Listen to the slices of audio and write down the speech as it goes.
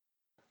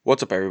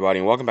What's up, everybody,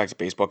 and welcome back to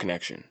Baseball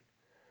Connection.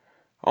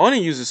 I want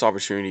to use this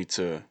opportunity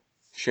to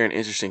share an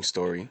interesting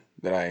story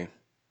that I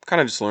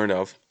kind of just learned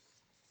of,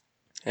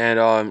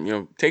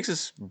 and takes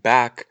us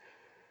back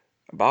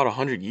about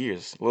 100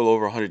 years, a little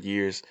over 100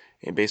 years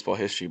in baseball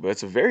history. But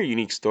it's a very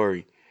unique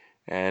story,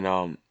 and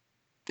I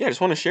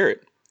just want to share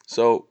it.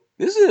 So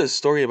this is a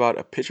story about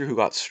a pitcher who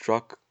got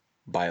struck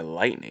by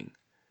lightning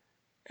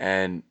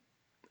and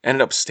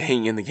ended up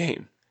staying in the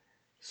game.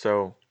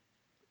 So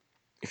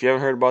if you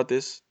haven't heard about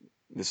this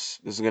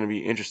is going to be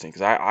interesting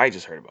because I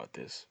just heard about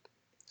this.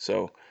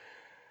 So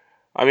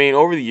I mean,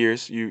 over the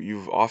years,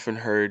 you've often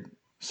heard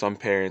some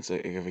parents,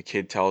 like, if a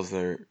kid tells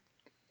their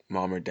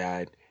mom or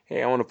dad,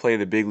 "Hey, I want to play in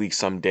the big league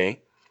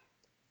someday."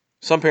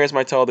 Some parents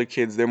might tell their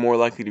kids they're more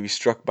likely to be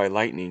struck by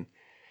lightning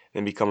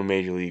than become a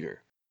major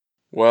leaguer.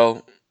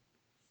 Well,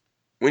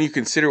 when you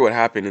consider what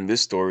happened in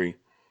this story,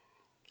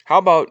 how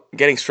about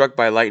getting struck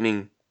by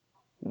lightning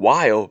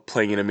while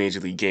playing in a major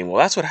league game?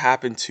 Well, that's what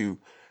happened to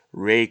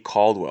Ray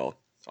Caldwell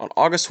on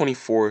August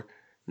 24,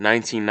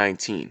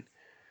 1919.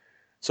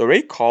 So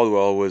Ray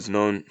Caldwell was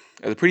known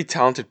as a pretty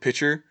talented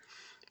pitcher,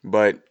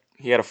 but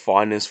he had a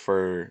fondness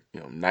for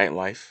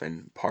nightlife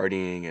and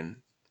partying and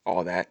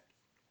all that.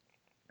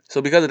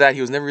 So because of that, he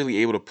was never really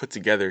able to put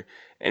together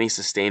any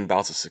sustained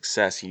bouts of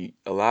success. He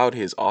allowed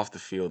his off the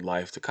field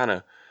life to kind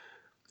of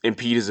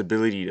impede his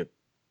ability to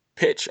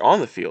pitch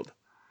on the field.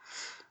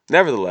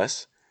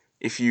 Nevertheless,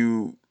 if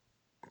you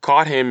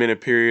caught him in a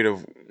period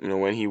of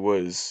when he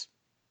was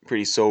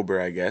pretty sober,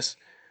 I guess,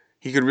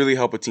 he could really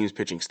help a team's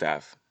pitching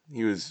staff.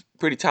 He was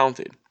pretty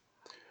talented.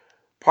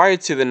 Prior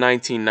to the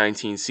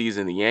 1919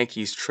 season, the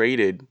Yankees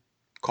traded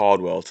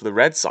Caldwell to the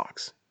Red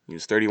Sox. He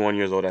was 31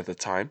 years old at the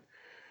time,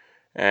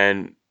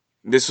 and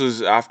this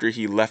was after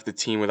he left the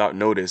team without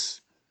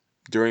notice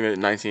during the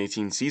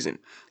 1918 season.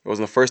 It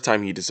wasn't the first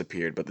time he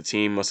disappeared, but the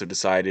team must have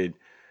decided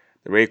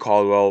that Ray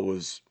Caldwell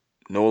was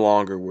no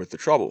longer worth the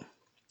trouble.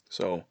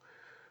 So,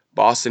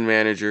 Boston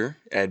manager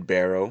Ed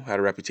Barrow had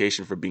a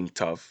reputation for being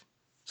tough.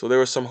 So there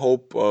was some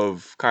hope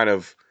of kind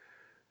of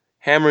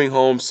hammering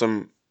home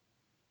some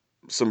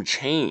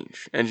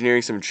change,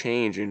 engineering some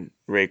change in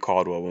Ray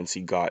Caldwell once he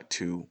got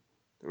to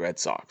the Red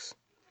Sox.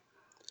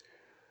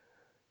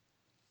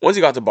 Once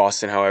he got to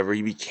Boston, however,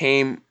 he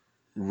became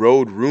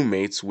road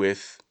roommates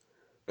with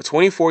a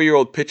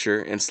 24-year-old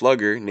pitcher and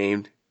slugger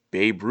named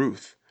Babe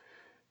Ruth,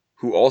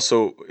 who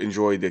also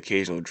enjoyed the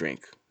occasional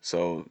drink.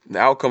 So the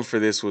outcome for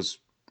this was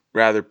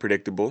rather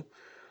predictable.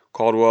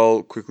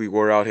 Caldwell quickly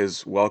wore out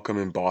his welcome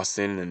in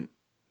Boston, and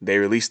they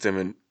released him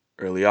in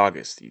early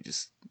August. He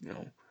just,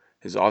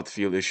 his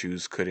off-the-field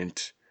issues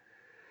couldn't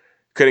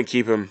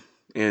keep him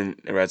in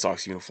a Red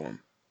Sox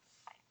uniform.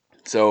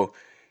 So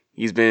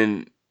he's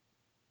been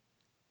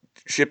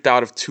shipped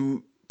out of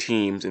two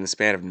teams in the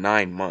span of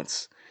 9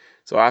 months.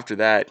 So after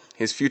that,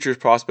 his future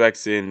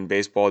prospects in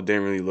baseball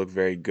didn't really look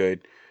very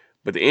good.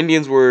 But the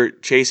Indians were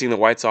chasing the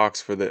White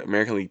Sox for the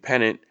American League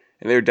pennant,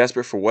 and they were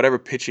desperate for whatever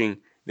pitching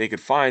they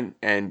could find,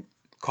 and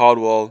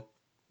Caldwell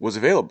was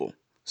available.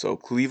 So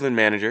Cleveland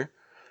manager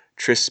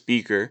Tris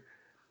Speaker,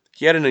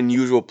 he had an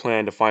unusual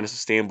plan to find a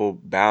sustainable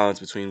balance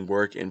between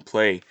work and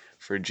play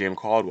for Jim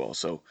Caldwell.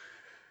 So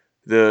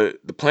the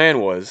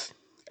plan was,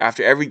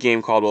 after every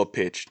game Caldwell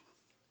pitched,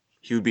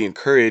 he would be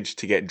encouraged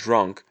to get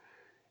drunk,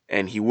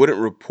 and he wouldn't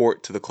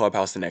report to the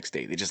clubhouse the next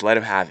day. They just let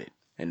him have it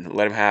and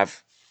let him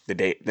have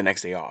the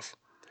next day off.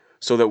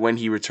 So that when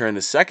he returned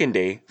the second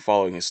day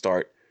following his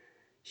start,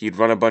 he'd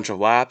run a bunch of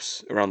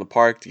laps around the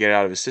park to get it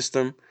out of his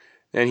system.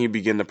 Then he'd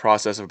begin the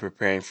process of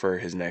preparing for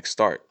his next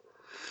start.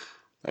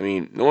 I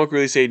mean, no one could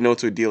really say no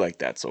to a deal like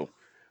that. So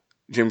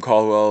Jim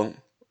Caldwell,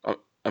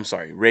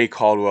 Ray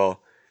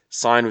Caldwell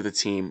signed with the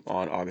team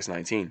on August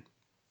 19.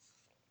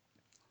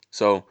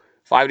 So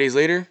 5 days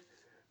later,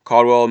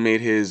 Caldwell made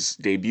his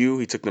debut.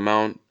 He took the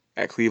mound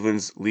at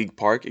Cleveland's League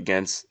Park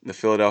against the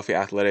Philadelphia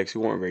Athletics,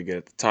 who weren't very good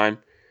at the time.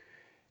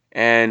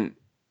 And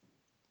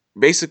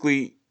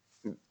basically,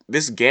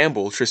 this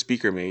gamble Tris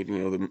Speaker made,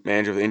 the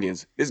manager of the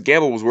Indians, this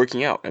gamble was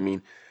working out. I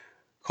mean,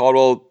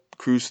 Caldwell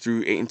cruised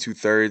through 8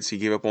 2/3. He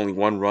gave up only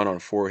one run on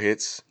 4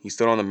 hits. He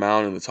stood on the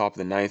mound in the top of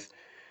the ninth,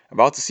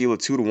 about to seal a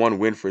 2-1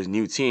 win for his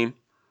new team,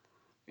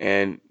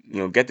 and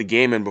get the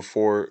game in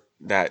before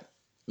that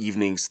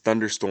evening's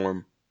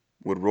thunderstorm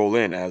would roll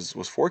in, as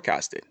was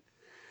forecasted.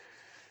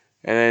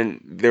 And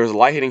then there was a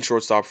light hitting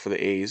shortstop for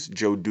the A's,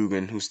 Joe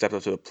Dugan, who stepped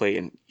up to the plate,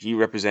 and he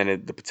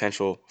represented the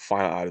potential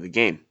final out of the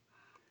game.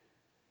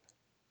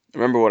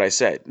 Remember what I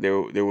said.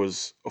 There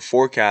was a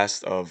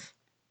forecast of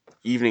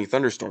evening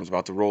thunderstorms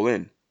about to roll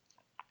in.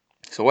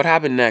 So what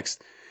happened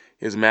next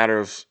is a matter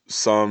of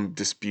some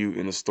dispute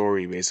in the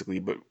story, basically.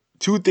 But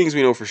two things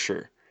we know for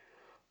sure.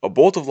 A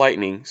bolt of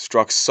lightning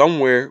struck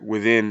somewhere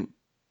within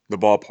the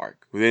ballpark,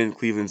 within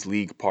Cleveland's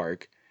League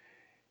Park,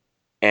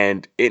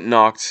 and it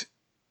knocked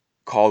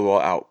Caldwell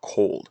out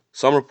cold.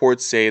 Some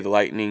reports say the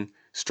lightning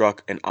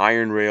struck an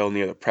iron rail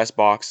near the press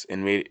box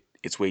and made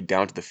its way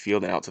down to the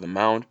field and out to the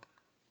mound.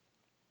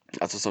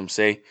 That's what some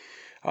say.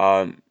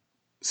 Um,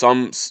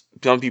 some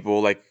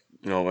people, like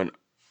an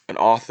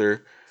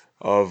author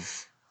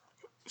of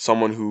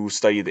someone who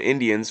studied the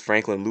Indians,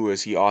 Franklin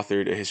Lewis, he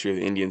authored A History of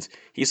the Indians.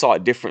 He saw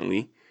it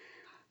differently.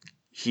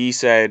 He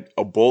said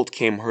a bolt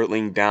came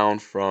hurtling down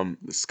from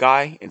the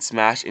sky and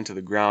smashed into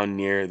the ground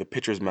near the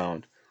pitcher's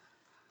mound.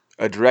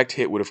 A direct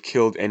hit would have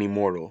killed any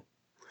mortal.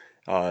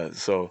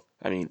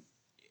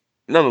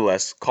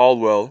 Nonetheless,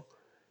 Caldwell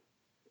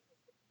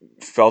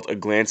felt a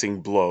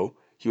glancing blow.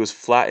 He was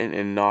flattened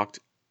and knocked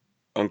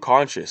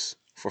unconscious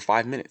for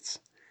 5 minutes.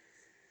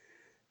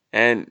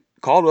 And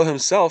Caldwell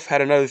himself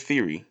had another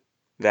theory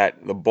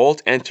that the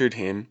bolt entered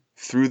him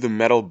through the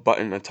metal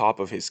button on top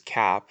of his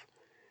cap,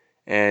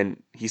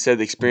 and he said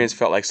the experience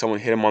felt like someone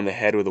hit him on the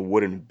head with a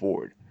wooden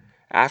board.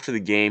 After the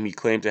game, he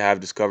claimed to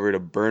have discovered a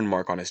burn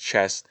mark on his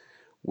chest,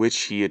 which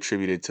he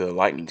attributed to the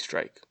lightning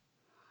strike.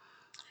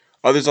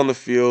 Others on the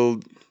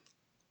field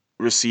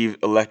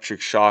received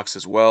electric shocks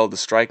as well. The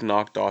strike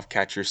knocked off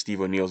catcher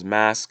Steve O'Neill's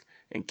mask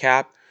and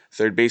cap.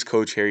 Third base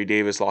coach Harry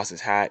Davis lost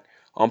his hat.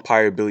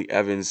 Umpire Billy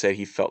Evans said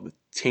he felt the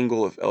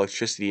tingle of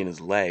electricity in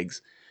his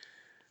legs.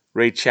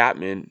 Ray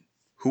Chapman,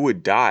 who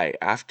would die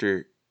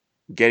after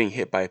getting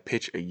hit by a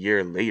pitch a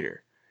year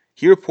later,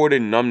 he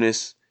reported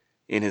numbness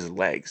in his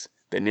legs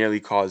that nearly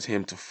caused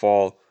him to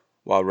fall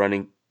while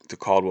running to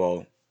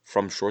Caldwell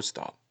from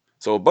shortstop.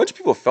 So a bunch of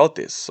people felt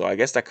this. So I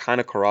guess that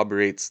kind of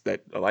corroborates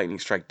that a lightning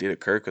strike did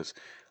occur because,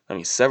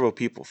 several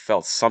people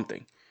felt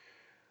something.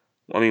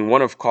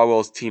 One of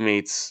Caldwell's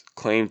teammates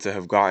claimed to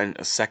have gotten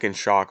a second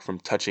shock from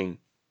touching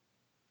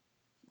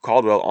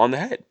Caldwell on the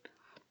head.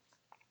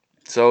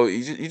 So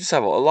you just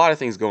have a lot of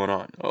things going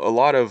on. A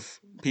lot of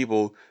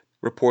people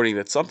reporting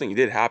that something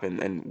did happen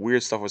and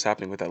weird stuff was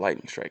happening with that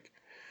lightning strike.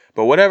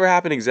 But whatever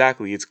happened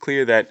exactly, it's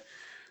clear that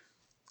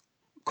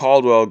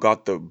Caldwell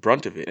got the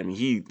brunt of it.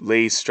 He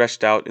lays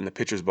stretched out in the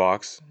pitcher's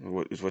box,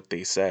 is what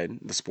they said.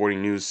 The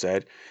Sporting News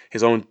said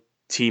his own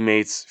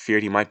teammates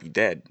feared he might be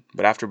dead.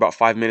 But after about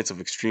 5 minutes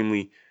of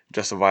extremely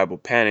justifiable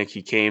panic,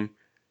 he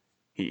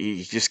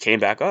just came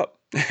back up.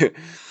 He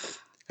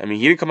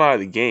didn't come out of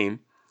the game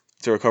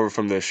to recover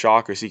from the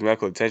shock or seek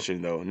medical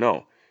attention, though.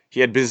 No,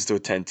 he had business to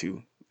attend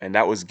to, and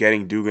that was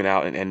getting Dugan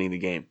out and ending the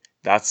game.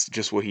 That's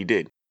just what he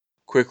did,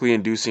 quickly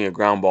inducing a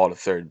ground ball to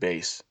third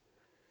base.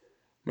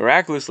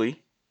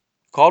 Miraculously,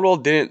 Caldwell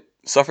didn't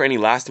suffer any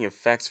lasting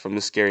effects from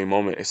this scary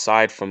moment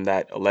aside from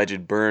that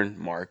alleged burn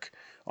mark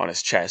on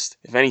his chest.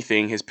 If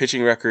anything, his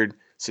pitching record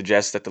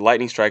suggests that the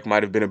lightning strike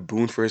might have been a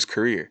boon for his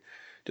career.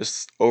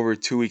 Just over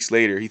 2 weeks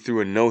later, he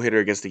threw a no-hitter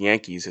against the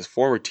Yankees, his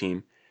former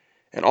team,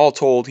 and all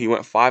told, he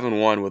went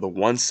 5-1 with a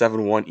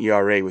 1.71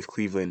 ERA with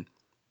Cleveland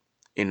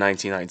in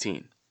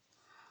 1919.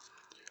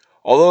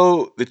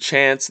 Although the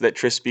chance that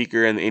Tris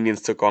Speaker and the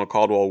Indians took on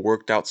Caldwell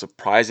worked out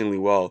surprisingly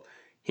well,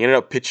 he ended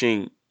up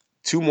pitching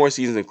 2 more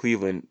seasons in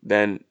Cleveland.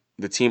 Then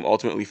the team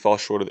ultimately fell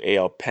short of the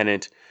AL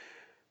pennant,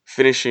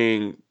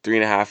 finishing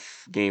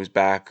 3.5 games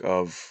back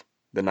of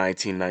the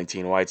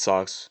 1919 White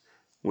Sox,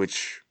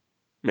 which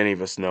many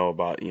of us know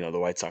about, the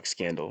White Sox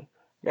scandal,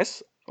 I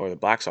guess, or the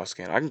Black Sox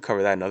scandal. I can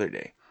cover that another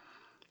day.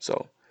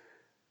 So,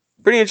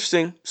 pretty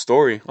interesting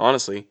story,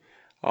 honestly.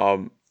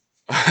 With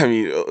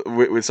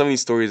some of these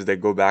stories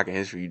that go back in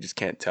history, you just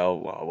can't tell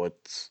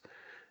what's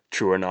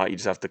true or not. You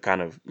just have to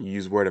kind of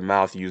use word of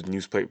mouth, use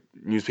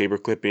newspaper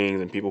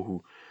clippings and people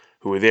who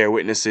were there,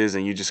 witnesses,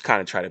 and you just kind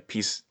of try to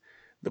piece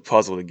the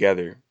puzzle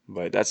together.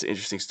 But that's an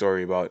interesting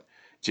story about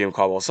Jim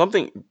Caldwell.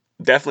 Something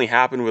definitely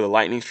happened with a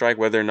lightning strike.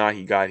 Whether or not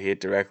he got hit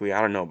directly, I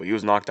don't know. But he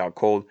was knocked out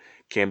cold,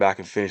 came back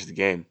and finished the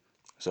game.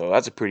 So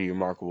that's a pretty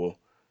remarkable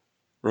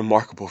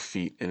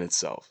feat in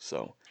itself.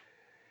 So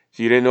if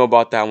you didn't know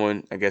about that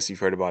one, I guess you've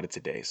heard about it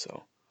today.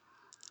 So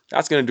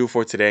that's going to do it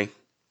for today.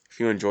 If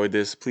you enjoyed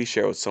this, please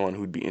share it with someone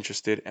who'd be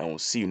interested, and we'll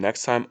see you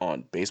next time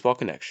on Baseball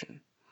Connection.